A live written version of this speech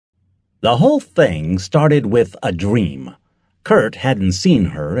The whole thing started with a dream. Kurt hadn't seen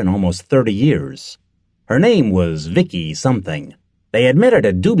her in almost 30 years. Her name was Vicky something. They had met at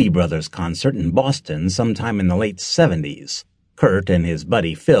a Doobie Brothers concert in Boston sometime in the late 70s. Kurt and his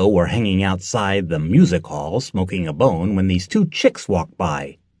buddy Phil were hanging outside the music hall smoking a bone when these two chicks walked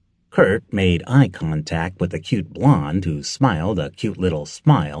by. Kurt made eye contact with the cute blonde who smiled a cute little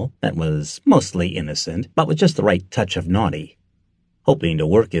smile that was mostly innocent but with just the right touch of naughty. Hoping to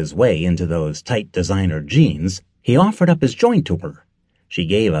work his way into those tight designer jeans, he offered up his joint to her. She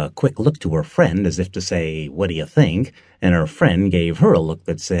gave a quick look to her friend as if to say, "What do you think?" And her friend gave her a look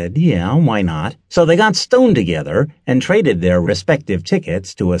that said, "Yeah, why not?" So they got stoned together and traded their respective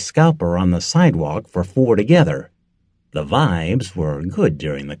tickets to a scalper on the sidewalk for 4 together. The vibes were good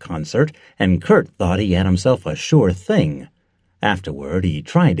during the concert, and Kurt thought he had himself a sure thing. Afterward, he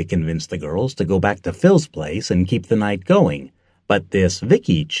tried to convince the girls to go back to Phil's place and keep the night going, but this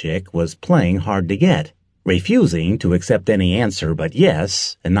Vicky chick was playing hard to get. Refusing to accept any answer but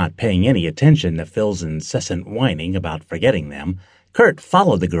yes, and not paying any attention to Phil's incessant whining about forgetting them, Kurt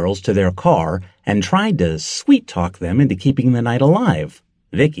followed the girls to their car and tried to sweet-talk them into keeping the night alive.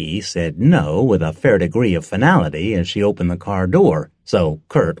 Vicky said no with a fair degree of finality as she opened the car door, so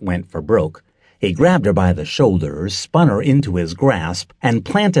Kurt went for broke. He grabbed her by the shoulders, spun her into his grasp, and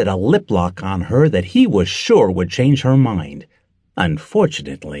planted a lip lock on her that he was sure would change her mind.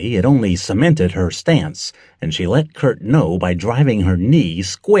 Unfortunately, it only cemented her stance, and she let Kurt know by driving her knee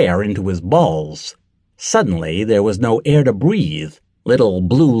square into his balls. Suddenly, there was no air to breathe. Little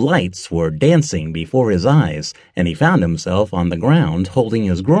blue lights were dancing before his eyes, and he found himself on the ground holding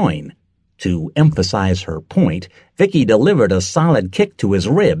his groin. To emphasize her point, Vicky delivered a solid kick to his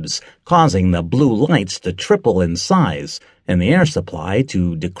ribs, causing the blue lights to triple in size and the air supply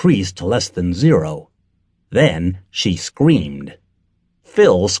to decrease to less than 0. Then she screamed.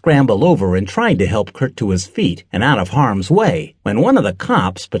 Phil scrambled over and tried to help Kurt to his feet and out of harm's way when one of the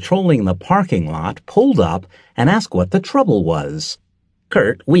cops patrolling the parking lot pulled up and asked what the trouble was.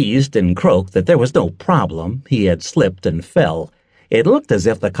 Kurt wheezed and croaked that there was no problem. He had slipped and fell. It looked as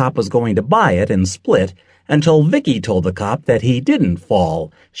if the cop was going to buy it and split until Vicky told the cop that he didn't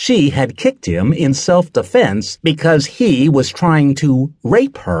fall. She had kicked him in self-defense because he was trying to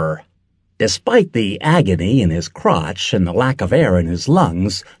rape her. Despite the agony in his crotch and the lack of air in his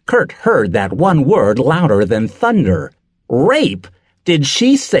lungs, Kurt heard that one word louder than thunder. Rape? Did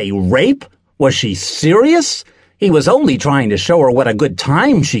she say rape? Was she serious? He was only trying to show her what a good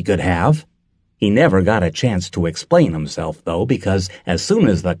time she could have. He never got a chance to explain himself, though, because as soon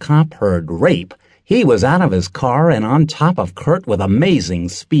as the cop heard rape, he was out of his car and on top of Kurt with amazing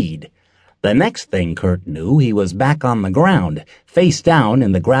speed. The next thing Kurt knew, he was back on the ground, face down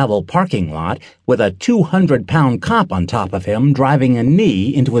in the gravel parking lot, with a 200-pound cop on top of him driving a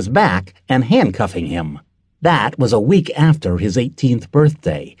knee into his back and handcuffing him. That was a week after his 18th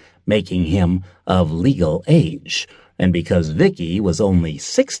birthday, making him of legal age, and because Vicky was only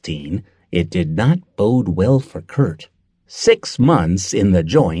 16, it did not bode well for Kurt. 6 months in the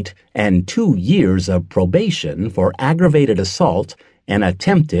joint and 2 years of probation for aggravated assault and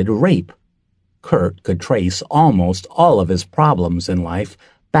attempted rape. Kurt could trace almost all of his problems in life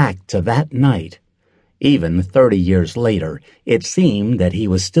back to that night. Even 30 years later, it seemed that he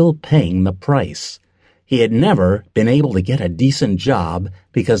was still paying the price. He had never been able to get a decent job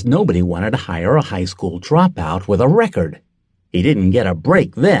because nobody wanted to hire a high school dropout with a record. He didn't get a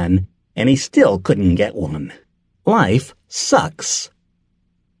break then, and he still couldn't get one. Life sucks.